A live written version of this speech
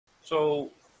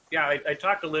So, yeah, I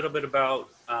talked a little bit about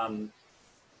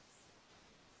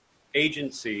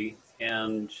agency,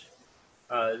 and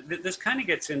this kind of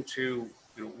gets into,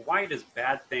 why does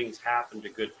bad things happen to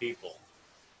good people?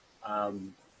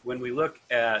 When we look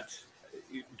at,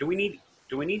 do we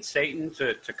need Satan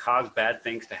to cause bad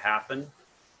things to happen?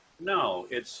 No,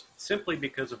 it's simply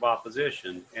because of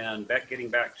opposition. And getting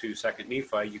back to Second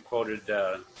Nephi, you quoted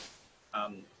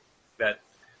um, that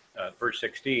verse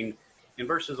 16. In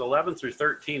verses 11 through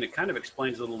 13, it kind of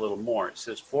explains it a little more. It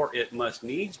says, "For it must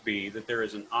needs be that there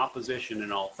is an opposition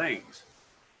in all things.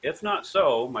 If not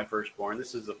so, my firstborn,"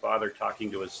 this is the father talking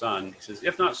to his son. He says,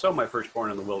 "If not so, my firstborn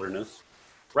in the wilderness,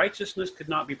 righteousness could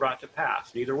not be brought to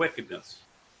pass, neither wickedness,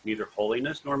 neither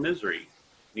holiness nor misery,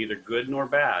 neither good nor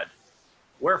bad.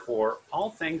 Wherefore,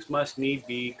 all things must need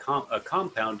be a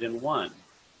compound in one.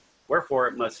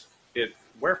 Wherefore,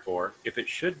 if it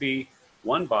should be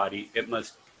one body, it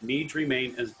must needs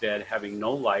remain as dead, having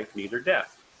no life, neither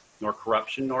death, nor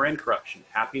corruption, nor incorruption,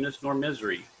 happiness, nor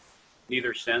misery,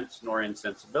 neither sense, nor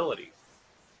insensibility.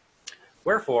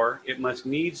 Wherefore, it must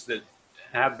needs that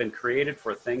have been created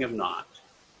for a thing of naught.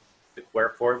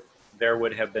 Wherefore, there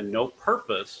would have been no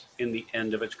purpose in the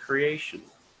end of its creation."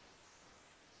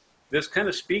 This kind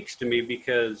of speaks to me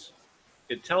because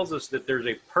it tells us that there's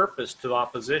a purpose to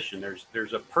opposition.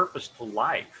 There's a purpose to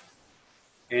life.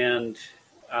 And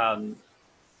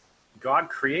God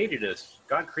created us.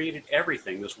 God created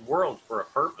everything, this world, for a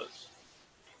purpose.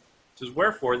 It says,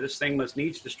 "Wherefore this thing must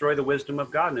needs destroy the wisdom of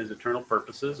God and his eternal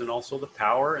purposes, and also the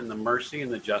power and the mercy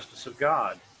and the justice of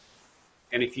God.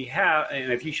 And if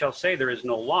ye shall say there is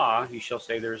no law, ye shall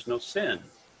say there is no sin.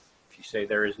 If ye say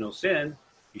there is no sin,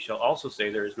 ye shall also say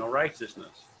there is no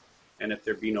righteousness. And if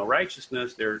there be no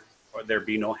righteousness, there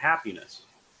be no happiness.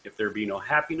 If there be no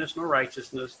happiness nor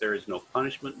righteousness, there is no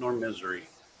punishment nor misery.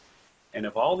 And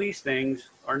if all these things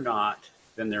are not,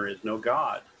 then there is no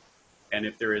God. And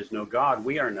if there is no God,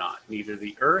 we are not, neither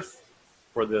the earth,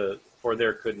 for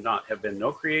there could not have been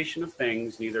no creation of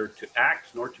things, neither to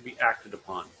act nor to be acted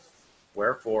upon.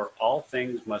 Wherefore all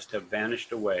things must have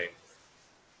vanished away."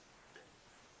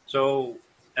 So,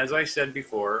 as I said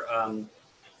before,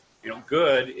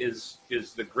 good is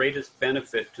the greatest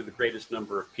benefit to the greatest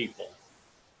number of people.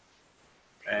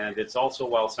 And it's also,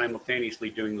 while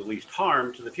simultaneously doing the least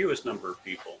harm to the fewest number of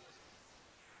people.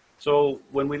 So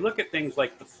when we look at things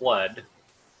like the flood,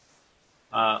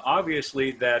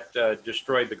 obviously that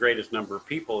destroyed the greatest number of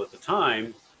people at the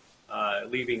time,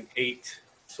 leaving 8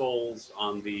 souls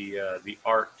on the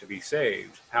ark to be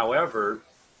saved. However,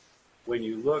 when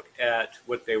you look at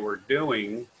what they were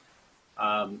doing,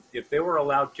 if they were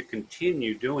allowed to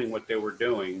continue doing what they were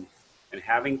doing and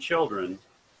having children,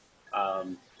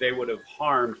 they would have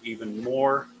harmed even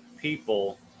more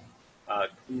people,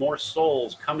 more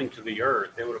souls coming to the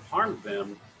earth. They would have harmed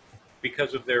them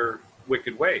because of their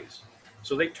wicked ways.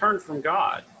 So they turned from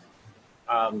God.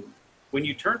 When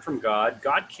you turn from God,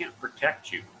 God can't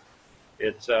protect you.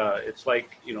 It's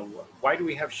like, why do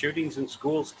we have shootings in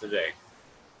schools today?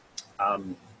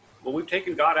 Well, we've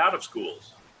taken God out of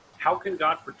schools. How can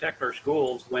God protect our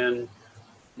schools when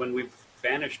we've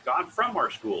banished God from our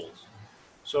schools?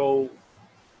 So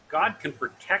God can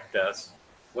protect us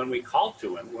when we call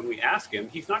to him, when we ask him.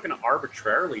 He's not going to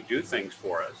arbitrarily do things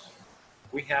for us.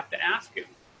 We have to ask him.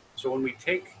 So when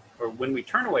we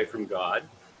turn away from God,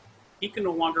 he can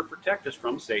no longer protect us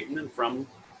from Satan and from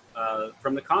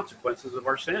the consequences of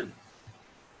our sin.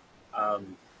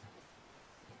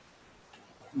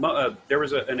 There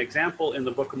was an example in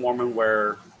the Book of Mormon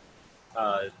where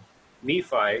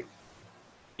Nephi,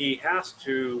 he comes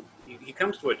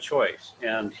to a choice,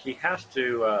 and he has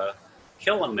to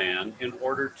kill a man in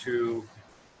order to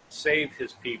save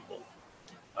his people.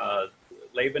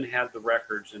 Laban had the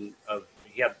records,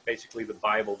 he had basically the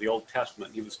Bible, the Old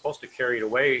Testament. He was supposed to carry it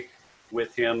away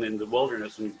with him in the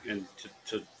wilderness and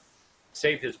to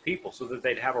save his people, so that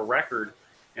they'd have a record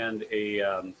and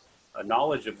a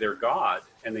knowledge of their God,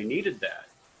 and they needed that.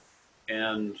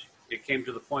 And it came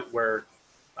to the point where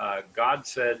God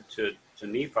said to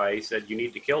Nephi, he said, "You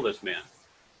need to kill this man."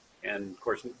 And of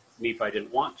course, Nephi didn't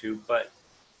want to, but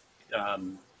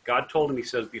God told him, he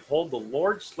says, "Behold, the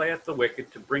Lord slayeth the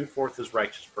wicked to bring forth his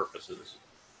righteous purposes.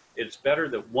 It's better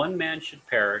that one man should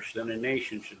perish than a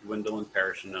nation should dwindle and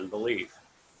perish in unbelief."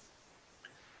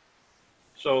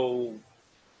 So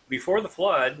before the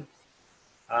flood,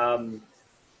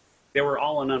 they were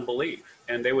all in unbelief,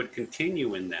 and they would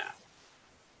continue in that.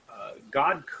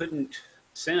 God couldn't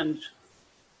send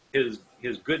his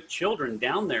good children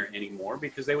down there anymore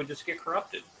because they would just get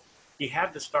corrupted. He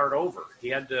had to start over. He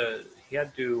had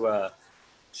to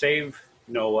save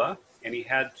Noah, and he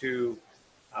had to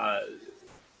uh,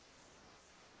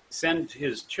 send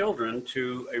his children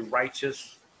to a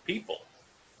righteous people.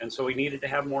 And so he needed to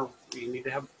have more, he needed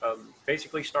to have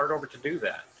basically start over to do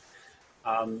that.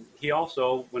 He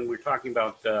also, when we're talking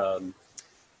about uh,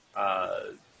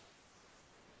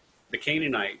 the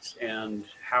Canaanites and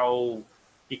how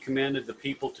he commanded the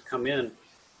people to come in,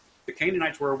 the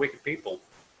Canaanites were a wicked people.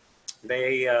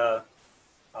 They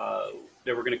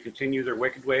they were going to continue their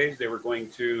wicked ways. They were going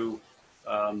to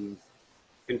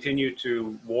continue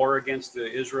to war against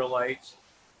the Israelites.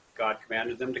 God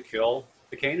commanded them to kill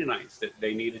the Canaanites, that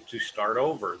they needed to start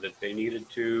over, that they needed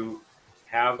to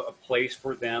have a place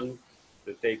for them,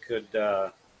 that they could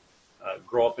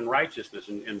grow up in righteousness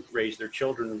and raise their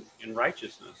children in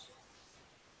righteousness.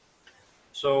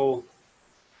 So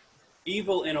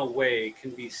evil in a way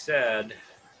can be said,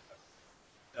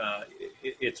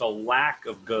 it's a lack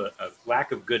of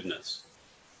goodness.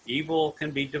 Evil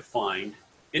can be defined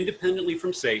independently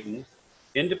from Satan,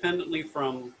 independently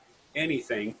from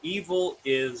anything. Evil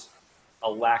is a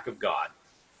lack of God.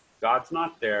 God's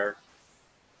not there,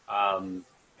 and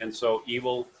so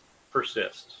evil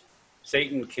persists.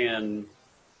 Satan can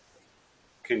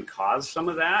cause some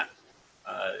of that.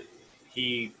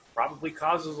 He probably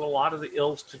causes a lot of the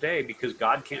ills today because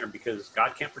God can't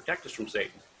protect us from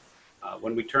Satan.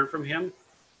 When we turn from Him,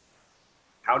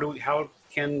 how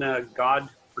can God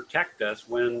protect us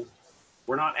when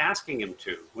we're not asking Him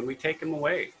to? When we take Him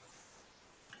away?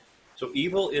 So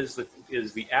evil is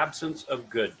the absence of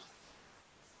good.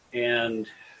 And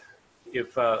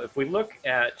if we look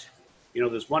at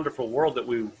this wonderful world that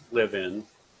we live in,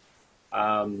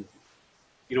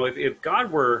 if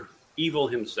God were evil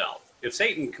himself, if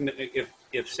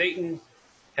Satan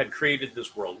had created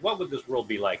this world, what would this world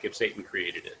be like if Satan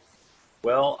created it?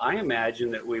 Well, I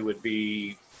imagine that we would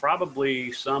be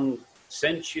probably some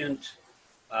sentient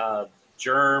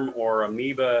germ or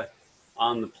amoeba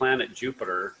on the planet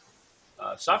Jupiter,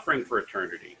 suffering for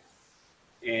eternity.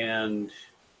 And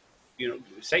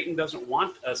Satan doesn't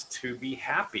want us to be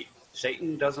happy.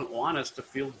 Satan doesn't want us to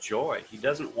feel joy. He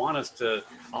doesn't want us to,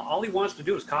 all he wants to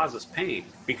do is cause us pain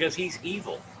because he's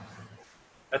evil.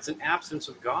 That's an absence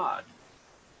of God.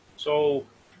 So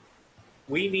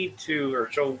we need to,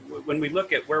 so when we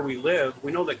look at where we live,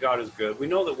 we know that God is good. We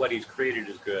know that what he's created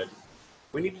is good.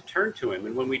 We need to turn to him.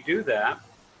 And when we do that,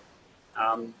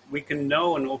 we can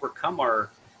know and overcome our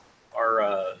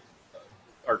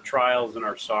trials and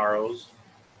our sorrows,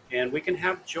 and we can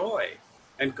have joy.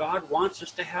 And God wants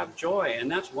us to have joy.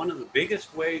 And that's one of the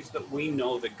biggest ways that we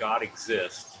know that God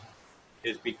exists,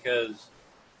 is because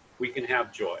we can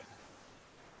have joy.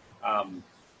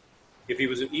 If he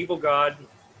was an evil God,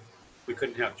 we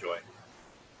couldn't have joy.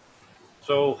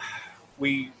 So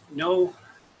we know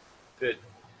that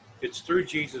it's through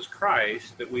Jesus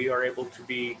Christ that we are able to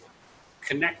be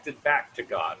connected back to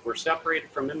God. We're separated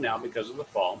from him now because of the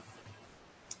fall.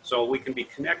 So we can be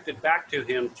connected back to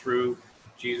him through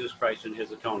Jesus Christ and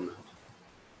his atonement.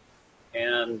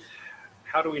 And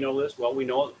how do we know this? Well, we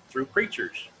know it through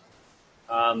preachers.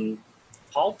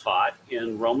 Paul taught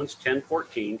in Romans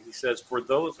 10:14, he says, for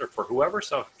whoever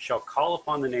shall call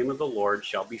upon the name of the Lord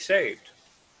shall be saved.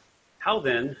 How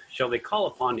then shall they call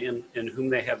upon him in whom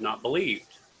they have not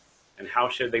believed? And how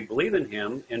shall they believe in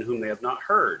him in whom they have not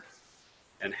heard?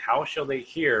 And how shall they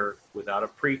hear without a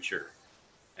preacher?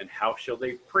 And how shall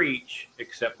they preach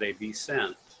except they be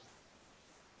sent?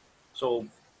 So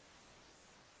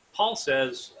Paul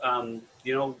says,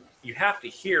 you have to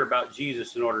hear about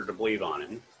Jesus in order to believe on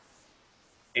him.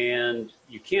 And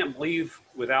you can't believe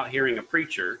without hearing a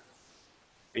preacher.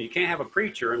 And you can't have a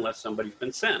preacher unless somebody's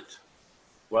been sent.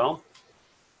 Well,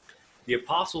 the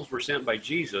apostles were sent by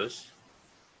Jesus,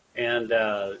 and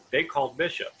they called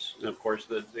bishops. And of course,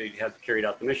 they had carried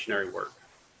out the missionary work.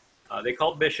 They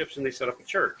called bishops and they set up a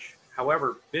church.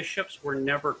 However, bishops were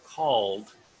never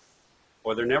called,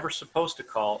 or they're never supposed to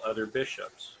call other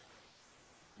bishops.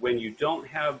 When you don't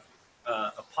have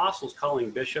apostles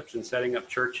calling bishops and setting up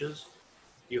churches,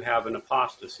 you have an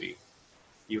apostasy.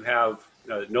 You have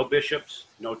no bishops,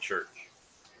 no church.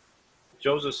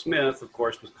 Joseph Smith, of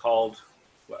course, was called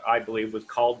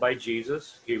by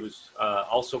Jesus. He was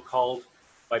also called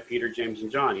by Peter, James,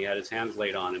 and John. He had his hands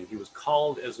laid on him. He was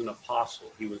called as an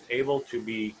apostle. He was able to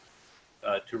be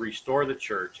to restore the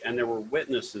church, and there were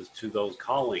witnesses to those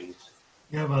callings.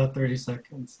 You have about 30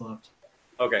 seconds left.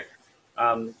 Okay,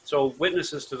 so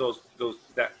witnesses to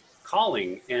that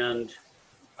calling, and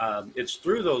it's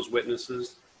through those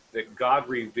witnesses that God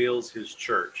reveals his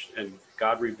church and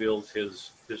God reveals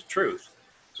his truth.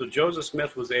 So Joseph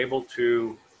Smith was able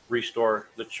to restore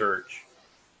the church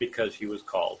because he was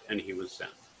called and he was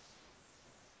sent.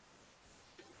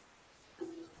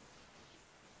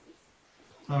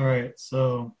 All right,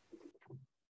 so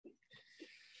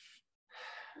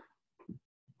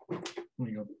let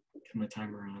me go get my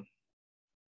timer on.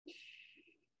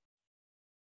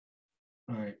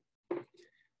 All right.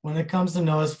 When it comes to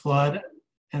Noah's flood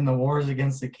and the wars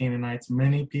against the Canaanites,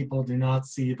 many people do not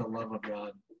see the love of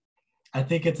God. I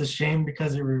think it's a shame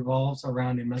because it revolves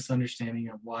around a misunderstanding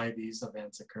of why these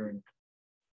events occurred.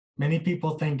 Many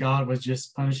people think God was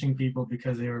just punishing people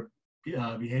because they were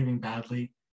behaving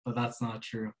badly, but that's not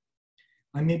true.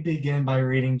 Let me begin by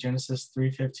reading Genesis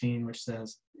 3:15, which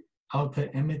says, I will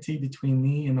put enmity between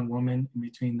thee and the woman, and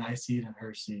between thy seed and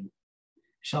her seed. It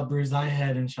shall bruise thy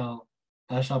head, and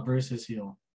thou shalt bruise his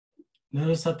heel.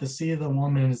 Notice that the seed of the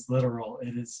woman is literal.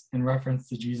 It is in reference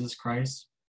to Jesus Christ.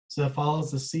 So it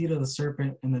follows the seed of the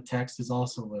serpent in the text is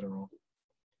also literal.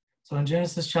 So in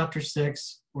Genesis chapter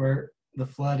 6, where the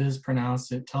flood is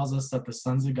pronounced, it tells us that the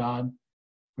sons of God,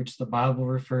 which the Bible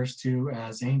refers to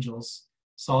as angels,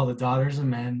 saw the daughters of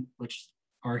men, which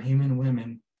are human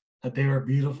women, that they were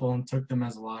beautiful and took them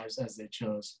as wives as they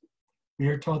chose. We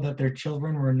are told that their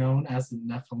children were known as the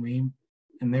Nephilim,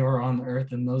 and they were on the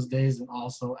earth in those days and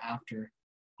also after,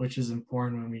 which is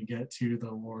important when we get to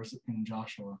the wars in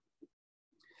Joshua.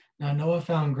 Now Noah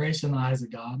found grace in the eyes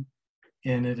of God,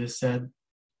 and it is said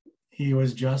he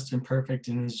was just and perfect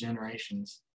in his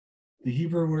generations. The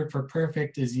Hebrew word for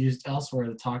perfect is used elsewhere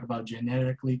to talk about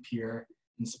genetically pure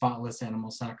and spotless animal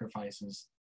sacrifices.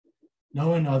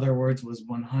 Noah, in other words, was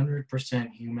 100%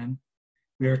 human.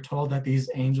 We are told that these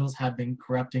angels have been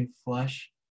corrupting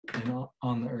flesh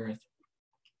on the earth.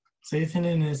 Satan,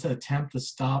 in his attempt to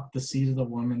stop the seed of the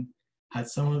woman, had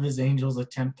some of his angels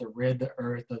attempt to rid the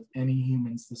earth of any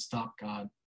humans to stop God.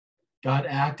 God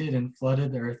acted and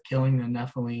flooded the earth, killing the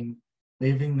Nephilim,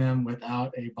 leaving them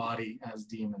without a body as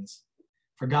demons.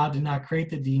 For God did not create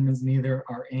the demons, neither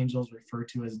are angels referred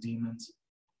to as demons.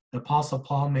 The Apostle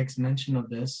Paul makes mention of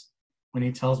this when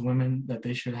he tells women that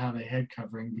they should have a head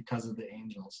covering because of the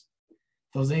angels.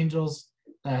 Those angels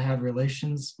that had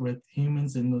relations with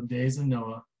humans in the days of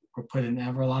Noah were put in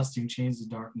everlasting chains of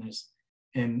darkness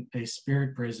in a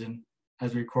spirit prison,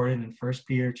 as recorded in 1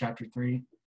 Peter chapter 3,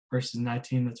 verses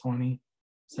 19 to 20,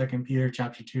 2 Peter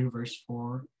chapter 2, verse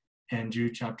 4, and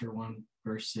Jude chapter 1,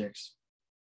 verse 6.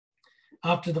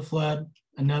 After the flood,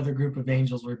 another group of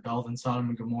angels rebelled in Sodom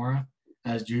and Gomorrah,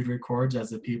 as Jude records,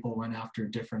 as the people went after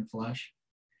different flesh.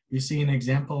 We see an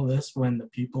example of this when the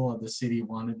people of the city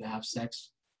wanted to have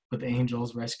sex with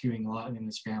angels, rescuing Lot and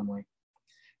his family.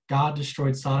 God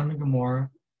destroyed Sodom and Gomorrah,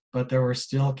 but there were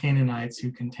still Canaanites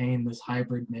who contained this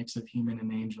hybrid mix of human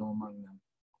and angel among them.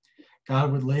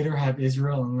 God would later have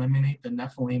Israel eliminate the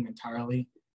Nephilim entirely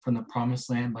from the promised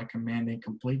land by commanding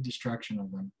complete destruction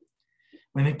of them.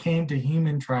 When it came to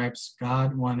human tribes,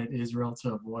 God wanted Israel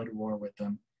to avoid war with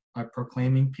them by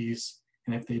proclaiming peace,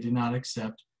 and if they did not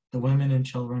accept, the women and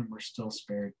children were still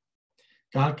spared.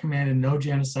 God commanded no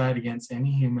genocide against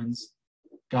any humans.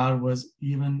 God was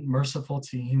even merciful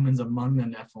to humans among the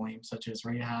Nephilim, such as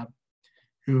Rahab,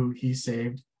 who he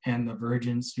saved, and the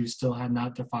virgins who still had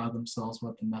not defiled themselves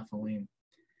with the Nephilim.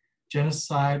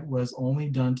 Genocide was only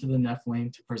done to the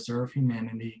Nephilim to preserve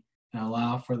humanity and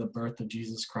allow for the birth of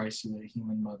Jesus Christ through the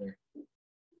human mother.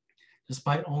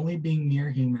 Despite only being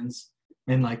mere humans,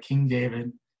 men like King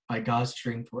David, by God's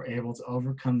strength, were able to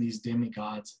overcome these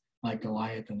demigods like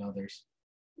Goliath and others.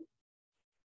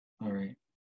 All right.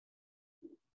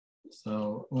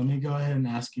 So let me go ahead and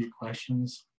ask you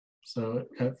questions. So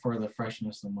for the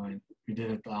freshness of mind, we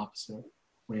did it the opposite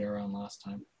way around last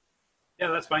time. Yeah,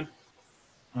 that's fine.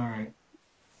 All right.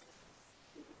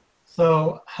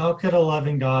 So how could a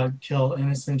loving God kill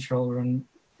innocent children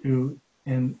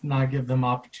and not give them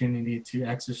opportunity to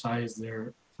exercise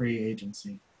their free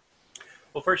agency?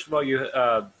 Well, first of all, you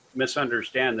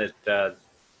misunderstand that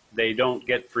they don't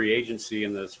get free agency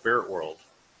in the spirit world.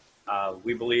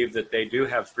 We believe that they do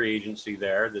have free agency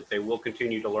there, that they will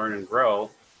continue to learn and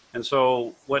grow. And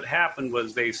so what happened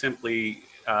was they simply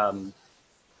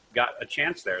got a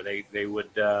chance there. They would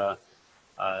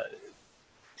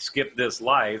skip this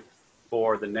life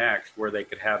for the next, where they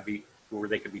could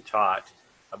be taught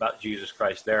about Jesus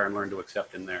Christ there and learn to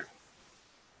accept him there.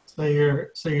 So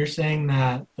you're saying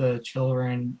that the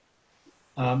children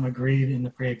agreed in the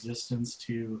pre-existence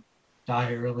to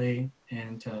die early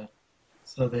and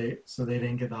so they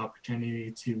didn't get the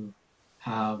opportunity to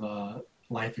have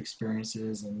life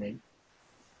experiences and make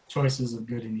choices of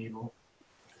good and evil.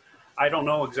 I don't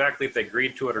know exactly if they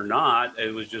agreed to it or not.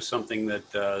 It was just something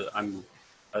that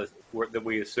that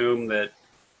we assume that,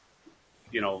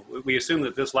 we assume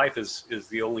that this life is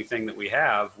the only thing that we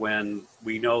have, when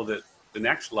we know that the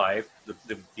next life,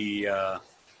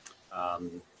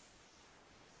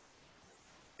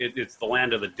 it's the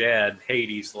land of the dead.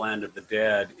 Hades, the land of the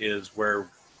dead, is where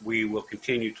we will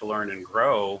continue to learn and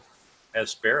grow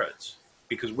as spirits,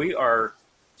 because we are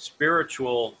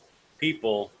spiritual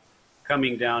people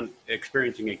coming down,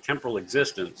 experiencing a temporal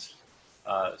existence.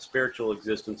 Spiritual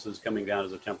existence is coming down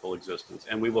as a temporal existence,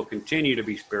 and we will continue to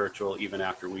be spiritual even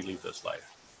after we leave this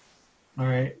life. All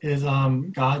right. Is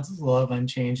God's love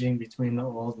unchanging between the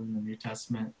Old and the New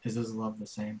Testament? Is his love the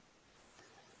same?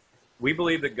 We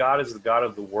believe that God is the God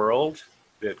of the world,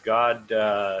 that God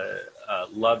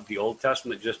loved the Old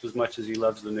Testament just as much as he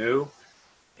loves the New,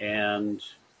 and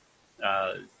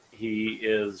he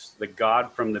is the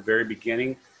God from the very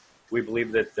beginning. We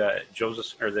believe that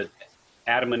that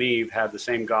Adam and Eve had the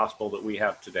same gospel that we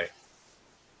have today.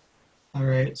 All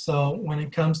right. So when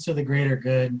it comes to the greater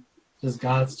good, does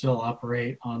God still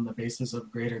operate on the basis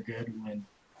of greater good when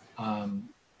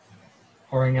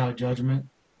pouring out judgment?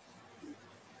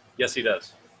 Yes, he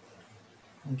does.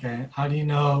 Okay. How do you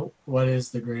know what is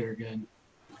the greater good?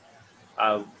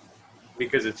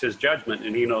 Because it's his judgment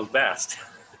and he knows best.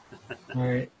 All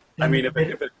right. I mean, if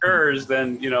it occurs,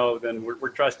 then we're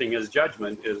trusting his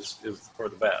judgment is for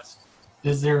the best.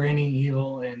 Is there any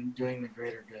evil in doing the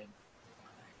greater good?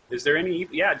 Is there any?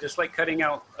 Yeah, just like cutting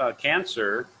out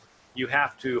cancer, you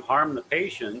have to harm the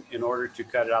patient in order to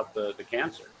cut out the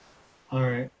cancer. All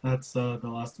right. That's the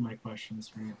last of my questions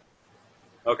for you.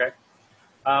 Okay.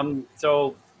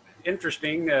 So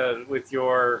interesting with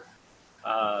your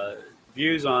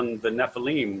views on the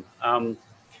Nephilim.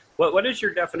 What is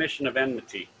your definition of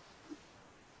enmity?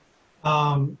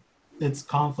 It's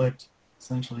conflict,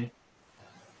 essentially.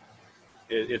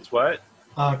 It's what?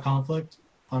 Conflict,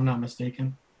 if I'm not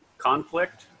mistaken.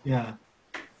 Conflict? Yeah.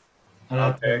 I'd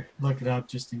have to look it up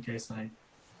just in case I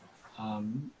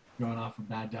going off a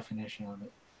bad definition of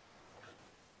it.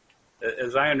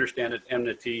 As I understand it,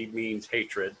 enmity means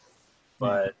hatred,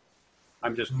 but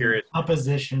I'm just curious.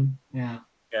 Opposition, yeah.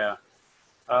 Yeah.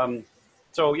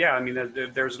 So, yeah, I mean,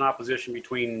 there's an opposition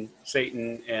between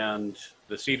Satan and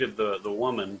the seed of the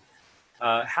woman.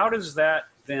 How does that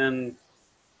then,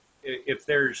 if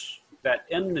there's that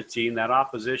enmity and that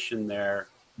opposition there,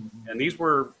 and these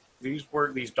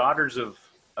daughters of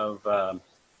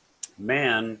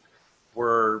man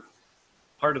were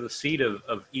part of the seed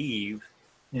of Eve.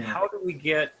 Yeah. How do we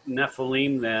get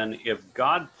Nephilim then if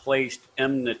God placed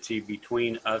enmity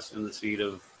between us and the seed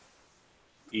of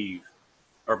Eve,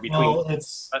 or between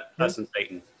us and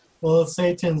Satan? Well, it's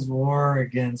Satan's war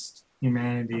against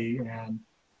humanity and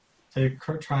to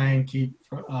try and keep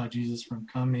Jesus from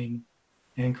coming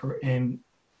and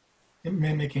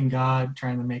mimicking God,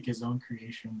 trying to make his own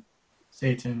creation.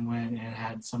 Satan went and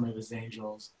had some of his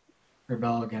angels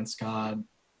rebel against God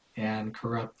and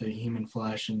corrupt the human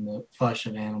flesh and the flesh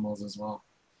of animals as well.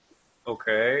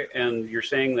 Okay, and you're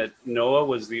saying that Noah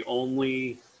was the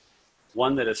only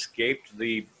one that escaped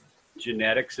the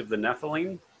genetics of the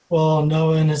Nephilim? Well,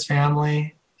 Noah and his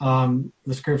family, the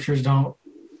scriptures don't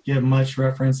give much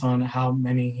reference on how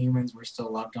many humans were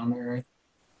still left on the earth,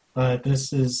 but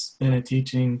this has been a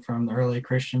teaching from the early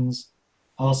Christians.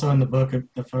 Also in the book of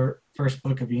the first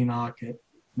book of Enoch, it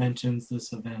mentions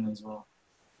this event as well.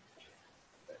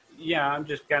 Yeah, I'm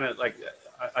just kind of like,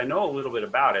 I know a little bit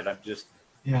about it. I'm just,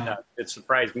 it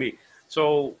surprised me.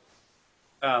 So,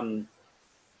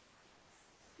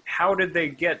 how did they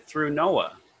get through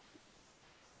Noah?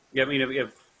 I mean,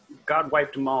 if God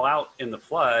wiped them all out in the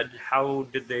flood, how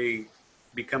did they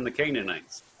become the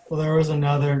Canaanites? Well, there was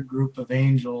another group of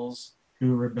angels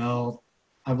who rebelled.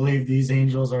 I believe these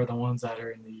angels are the ones that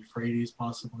are in the Euphrates,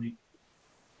 possibly,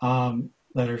 that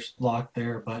are locked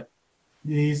there. But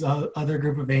these other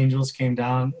group of angels came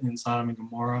down in Sodom and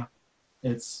Gomorrah.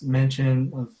 It's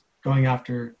mention of going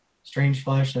after strange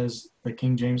flesh, as the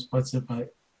King James puts it,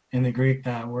 but in the Greek,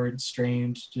 that word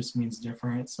strange just means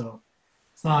different. So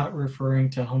it's not referring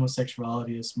to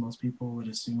homosexuality as most people would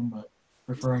assume, but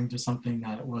referring to something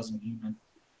that wasn't human.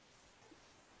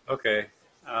 Okay.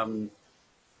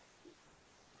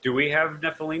 Do we have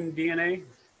Nephilim DNA?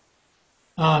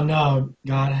 No,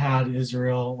 God had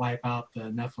Israel wipe out the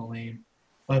Nephilim,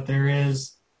 but there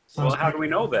is. Well, how do we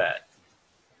know that?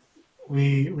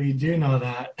 We do know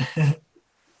that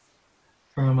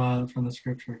from the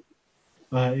scripture.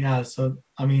 But yeah, so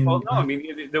I mean. Well, no, I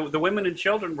mean the women and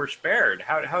children were spared.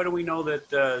 How do we know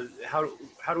that?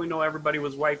 How do we know everybody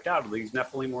was wiped out? These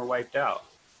Nephilim were wiped out.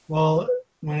 Well,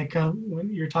 when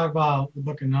you're talking about the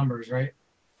Book of Numbers, right?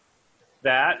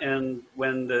 That, and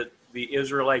when the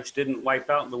Israelites didn't wipe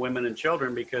out the women and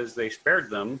children because they spared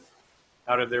them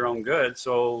out of their own good.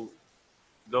 So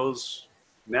those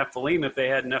Nephilim, if they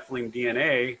had Nephilim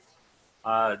DNA,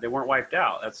 they weren't wiped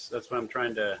out. That's what I'm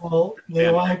trying to Well, they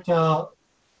understand. wiped out.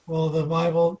 Well, the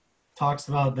Bible talks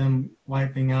about them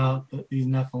wiping out these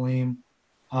Nephilim.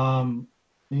 When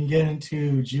you get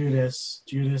into Judas,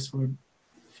 Judas would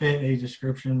fit a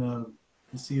description of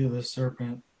the seed of the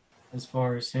serpent as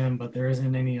far as him, but there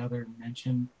isn't any other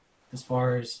mention as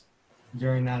far as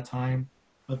during that time.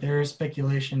 But there is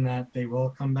speculation that they will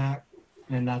come back,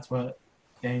 and that's what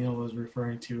Daniel was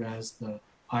referring to as the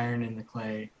iron and the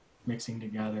clay mixing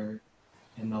together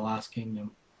in the last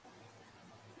kingdom.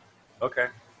 Okay.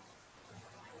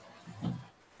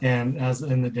 And as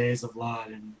in the days of Lot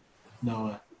and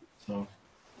Noah. So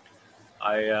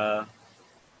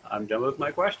I'm done with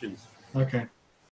my questions. okay.